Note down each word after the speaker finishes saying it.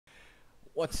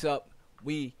What's up?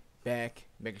 We back.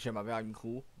 Making sure my volume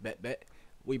cool. Bet.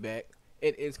 We back.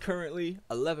 It is currently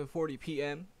 11:40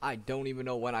 p.m. I don't even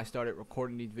know when I started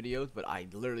recording these videos, but I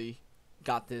literally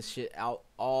got this shit out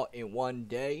all in one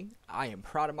day. I am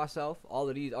proud of myself. All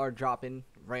of these are dropping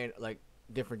like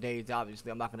different days.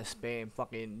 Obviously, I'm not gonna spam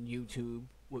fucking YouTube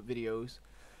with videos.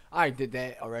 I did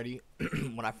that already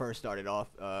when I first started off.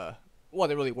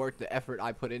 Wasn't really worth the effort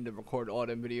I put in to record all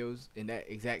them videos in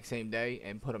that exact same day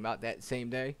and put them out that same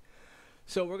day.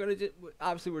 So we're gonna just,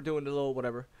 obviously we're doing a little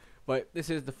whatever, but this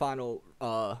is the final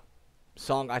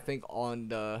song I think on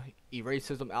the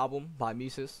Racism album by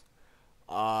Mesus.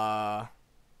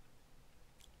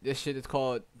 This shit is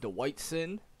called The White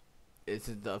Sin. This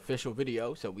is the official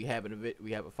video, so we have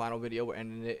a final video. We're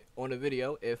ending it on the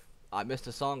video. If I missed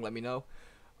a song, let me know.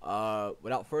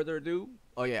 Without further ado,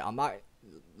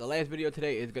 the last video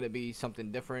today is going to be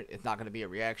something different. It's not going to be a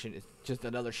reaction. It's just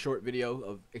another short video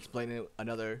of explaining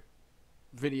another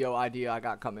video idea I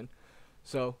got coming.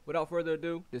 So, without further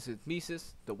ado, this is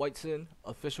Mesus, The White Sin,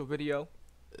 official video.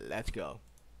 Let's go.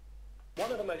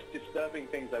 One of the most disturbing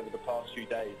things over the past few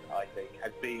days, I think,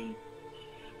 has been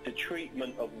the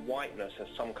treatment of whiteness as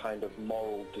some kind of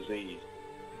moral disease.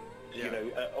 Yeah. You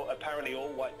know, apparently all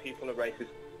white people are racist.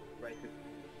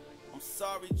 I'm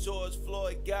sorry George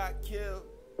Floyd got killed.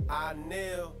 I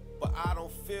kneel, but I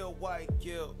don't feel white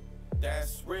guilt.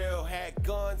 That's real. Had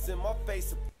guns in my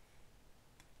face.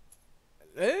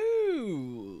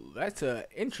 Ooh, that's an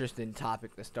interesting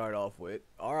topic to start off with.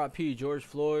 R.I.P. George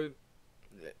Floyd.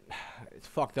 It's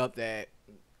fucked up that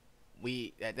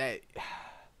it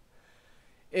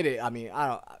is. I mean,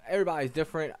 everybody's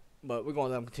different, but we're gonna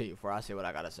let them continue before I say what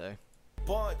I gotta say.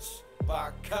 Bunch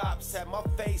by cops, had my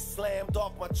face slammed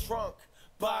off my trunk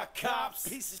by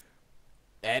cops.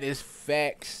 That is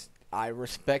facts. I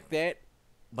respect that,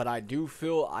 but I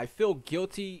feel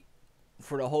guilty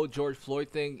for the whole George Floyd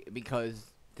thing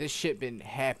because this shit been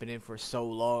happening for so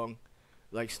long.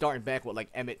 Like starting back with like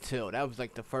Emmett Till, that was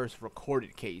like the first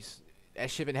recorded case.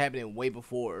 That shit been happening way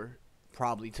before,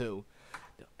 probably too.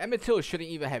 Emmett Till shouldn't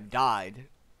even have died.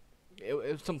 It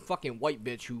was some fucking white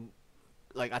bitch who,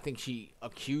 like, I think she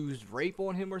accused rape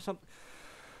on him or something.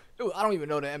 I don't even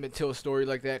know the Emmett Till story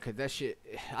like that, because that shit,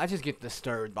 I just get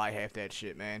disturbed by half that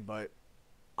shit, man. But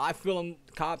I feel them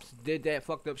cops did that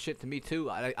fucked up shit to me too.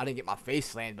 I didn't get my face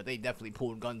slammed, but they definitely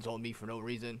pulled guns on me for no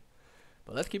reason.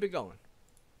 But let's keep it going.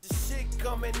 This shit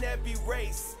come in every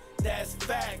race. That's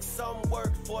facts. Some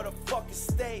work for the fucking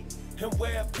state and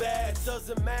wear a badge.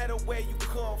 Doesn't matter where you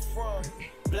come from.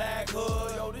 Black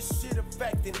hood, yo, this shit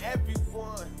affecting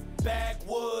everyone.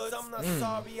 Backwoods, I'm not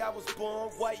sorry I was born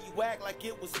white. You act like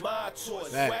it was my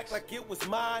choice. You act like it was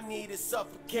my need. It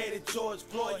suffocated George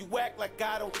Floyd. You act like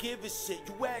I don't give a shit.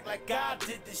 You act like I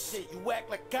did this shit. You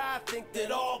act like I think that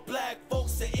all black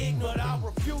folks are ignorant. I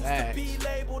refuse to be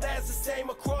labeled as the same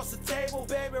across the table.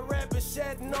 Baby rapping,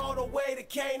 shedding all the way to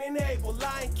Cain and Abel.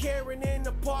 I ain't Karen in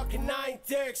the park and I ain't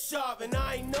Derek Sharp. And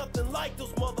I ain't nothing like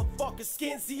those motherfuckers.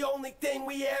 Skin's the only thing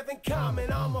we have in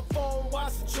common. I'm a phone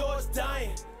watching George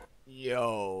dying.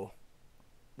 Yo,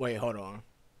 wait, hold on,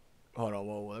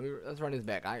 whoa, let's run this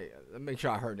back. Let me make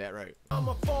sure I heard that right. I'm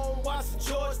a phone watching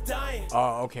George dying.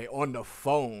 Oh, okay, on the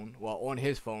phone, well, on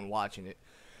his phone watching it.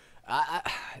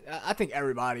 I think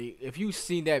everybody, if you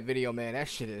seen that video, man, that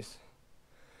shit is.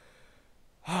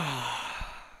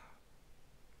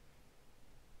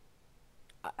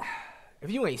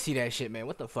 If you ain't see that shit, man,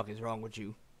 what the fuck is wrong with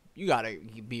you? You gotta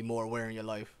be more aware in your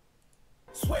life.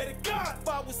 Swear to God, if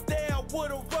I was there, I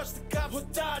would've rushed the cops or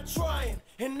died trying.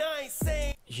 And I ain't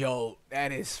saying. Yo,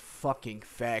 that is fucking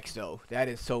facts, though. That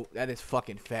is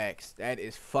fucking facts. That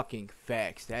is fucking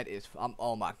facts.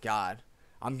 Oh my God.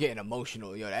 I'm getting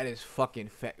emotional, yo. That is fucking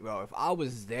fact, bro. If I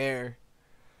was there.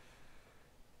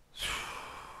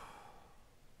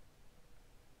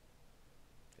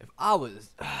 If I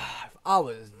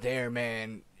was there,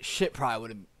 man, shit probably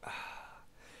would've.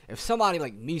 If somebody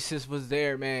like Mesus was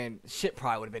there, man, shit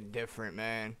probably would have been different,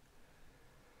 man.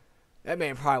 That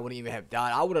man probably wouldn't even have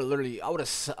died. I would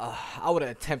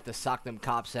have attempted to sock them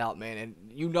cops out, man. And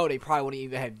you know they probably wouldn't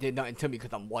even have did nothing to me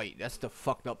because I'm white. That's the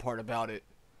fucked up part about it.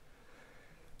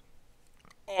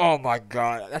 Oh my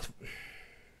God,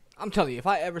 I'm telling you, if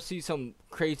I ever see some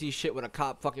crazy shit with a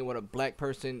cop fucking with a black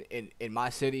person in my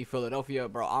city, Philadelphia,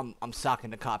 bro, I'm socking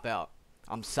the cop out.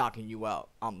 I'm socking you out.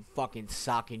 I'm fucking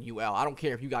socking you out. I don't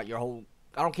care if you got your whole.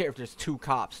 I don't care if there's 2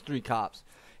 cops, 3 cops.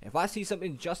 If I see some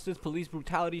injustice, police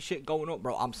brutality shit going on,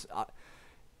 bro,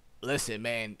 listen,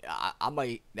 man.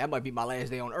 That might be my last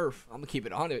day on earth. I'm gonna keep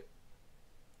it 100.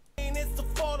 It's the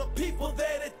fault of people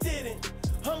that it didn't.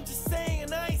 I'm just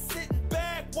saying I ain't sitting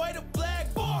back, white or black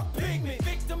or pigment.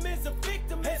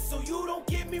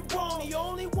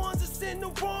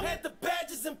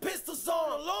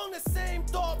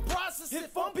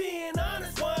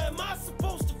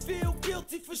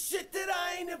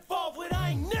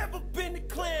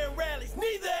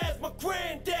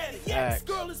 ex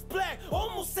girl is black,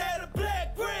 almost had a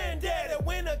black granddad. And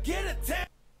when I get a town.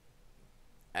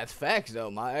 That's facts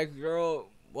though. My ex girl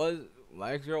was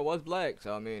black,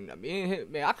 so I mean,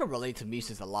 man, I can relate to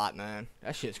Mesus a lot, man.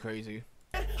 That shit's crazy.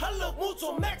 I look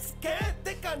mucho Mexican,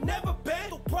 think I never been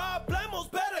through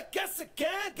problemos, better guess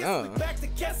again. Guess we back to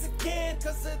guess again,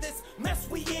 cause of this mess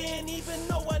we in. Even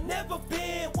though I never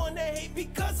been one that hate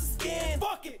because of skin.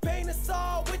 Fuck it, paint us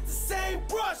all with the same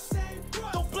brush.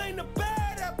 Don't blame the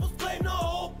bad apples, blame the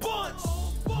whole bunch.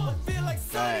 I feel like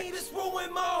Sonny, this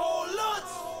ruined my whole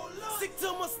lunch. Sick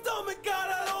to my stomach, God,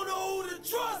 I don't know who to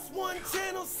trust. One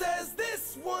channel says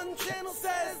this, one channel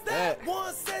says that.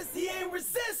 One says he ain't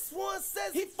resist, one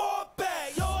says he fought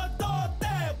back. Yo, I thought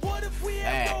that. What if we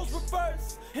had those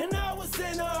reversed and I was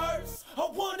in a hearse? I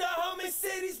wonder how many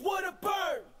cities would have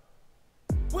burned.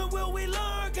 When will we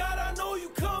learn? God, I know you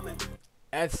coming.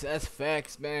 That's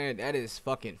facts, man. That is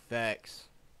fucking facts.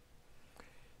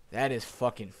 That is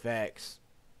fucking facts.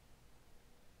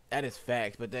 That is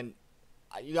facts, but then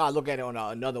you gotta look at it on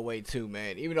another way too,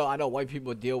 man. Even though I know white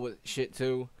people deal with shit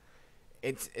too,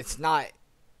 it's not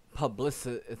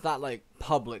publicity. It's not like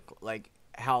public, like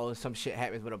how some shit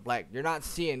happens with a black. You're not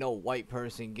seeing no white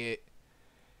person get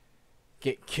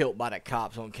killed by the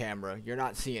cops on camera. You're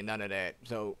not seeing none of that.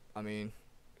 So I mean,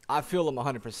 I feel them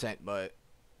 100%, but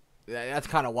that's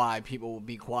kind of why people will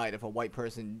be quiet if a white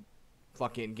person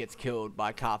fucking gets killed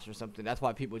by cops or something. That's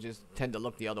why people just tend to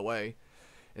look the other way.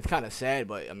 It's kind of sad,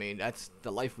 but I mean, that's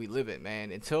the life we live in,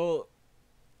 man. Until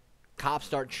cops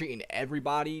start treating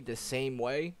everybody the same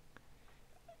way,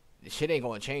 shit ain't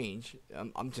gonna change.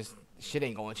 Shit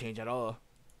ain't gonna change at all.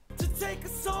 To take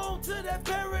us home to that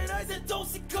paradise that don't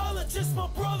see color. Just my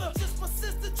brother, just my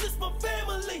sister, just my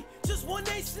family. Just one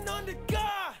nation under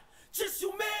God, just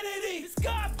humanity. It's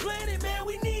God's planet, man,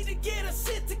 we need to get our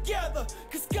shit together.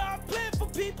 Cause God planned for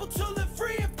people to live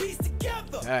free and peace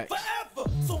together forever.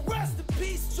 So rest in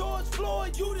peace, George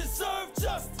Floyd, you deserve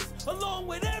justice. Along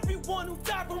with everyone who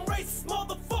died from racist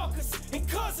motherfuckers. And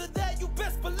cause of that, you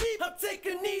best believe I'll take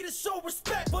a knee to show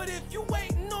respect. But if you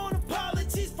waiting on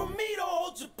apologies from me, to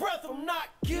hold your breath, I'm not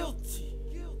guilty.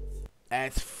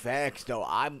 That's facts, though.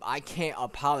 I can't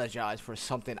apologize for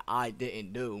something I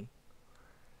didn't do.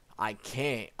 I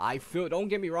can't. Don't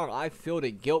get me wrong, I feel the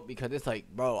guilt because it's like,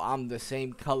 bro, I'm the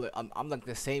same color. I'm like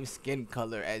the same skin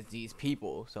color as these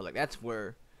people. So like that's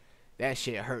where that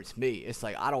shit hurts me. It's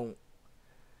like I don't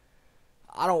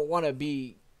want to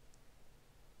be.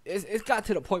 It's got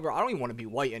to the point where I don't even want to be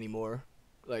white anymore.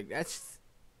 Like that's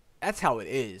how it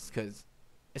is. Cause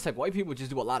it's like white people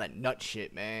just do a lot of nut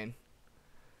shit, man.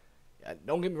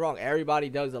 Don't get me wrong, everybody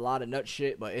does a lot of nut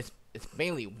shit, but it's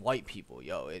mainly white people,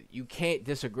 yo. You can't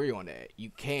disagree on that. You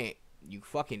can't. You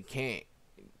fucking can't.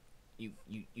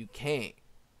 You can't.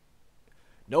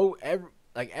 No,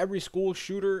 every school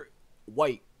shooter,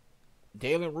 white.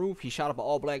 Dalen Roof, he shot up an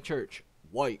all-black church,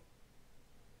 white.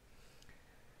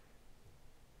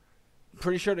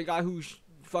 Pretty sure the guy who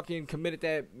fucking committed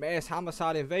that mass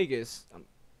homicide in Vegas,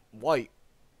 white.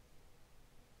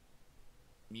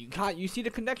 You see the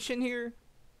connection here?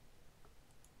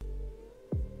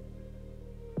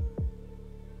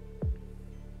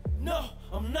 No,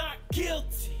 I'm not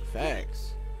guilty.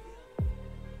 Facts.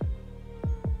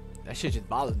 That shit just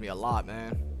bothers me a lot,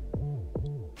 man.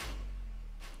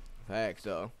 Facts,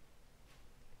 though.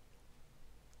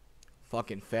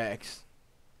 Fucking facts.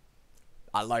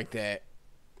 I like that.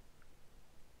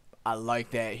 I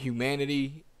like that.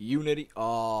 Humanity, unity.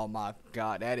 Oh my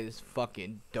god, that is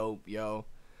fucking dope, yo.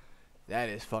 That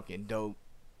is fucking dope.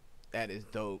 That is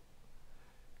dope.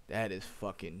 That is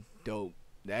fucking dope.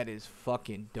 That is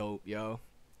fucking dope, yo.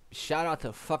 Shout out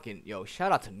to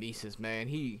Mesus,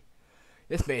 man.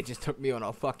 This man just took me on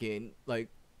a fucking, like,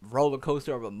 roller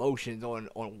coaster of emotions on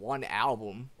one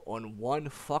album. On one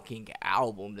fucking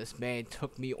album, this man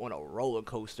took me on a roller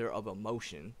coaster of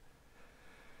emotion.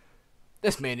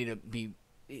 This man need to be,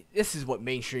 this is what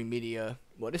mainstream media,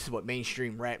 this is what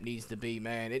mainstream rap needs to be,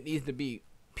 man. It needs to be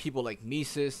people like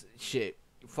Mesus, shit.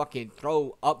 Fucking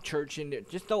throw Upchurch in there.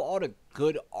 Just throw all the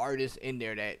good artists in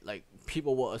there that like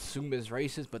people will assume is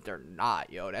racist, but they're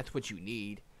not, yo. That's what you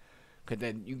need. Cause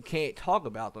then you can't talk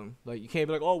about them. Like you can't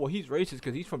be like, oh well, he's racist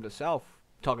because he's from the South.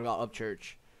 Talking about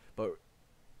Upchurch, but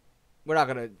we're not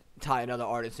gonna tie another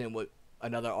artist in with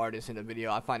another artist in the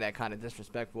video. I find that kind of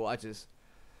disrespectful. I just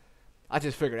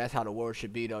figure that's how the world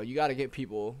should be, though. You gotta give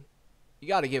people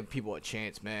a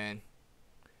chance, man.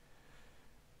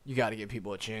 You gotta give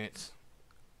people a chance.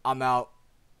 I'm out.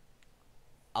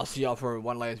 I'll see y'all for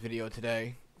one last video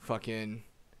today. Fucking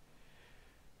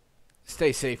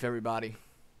stay safe, everybody.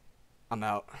 I'm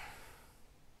out.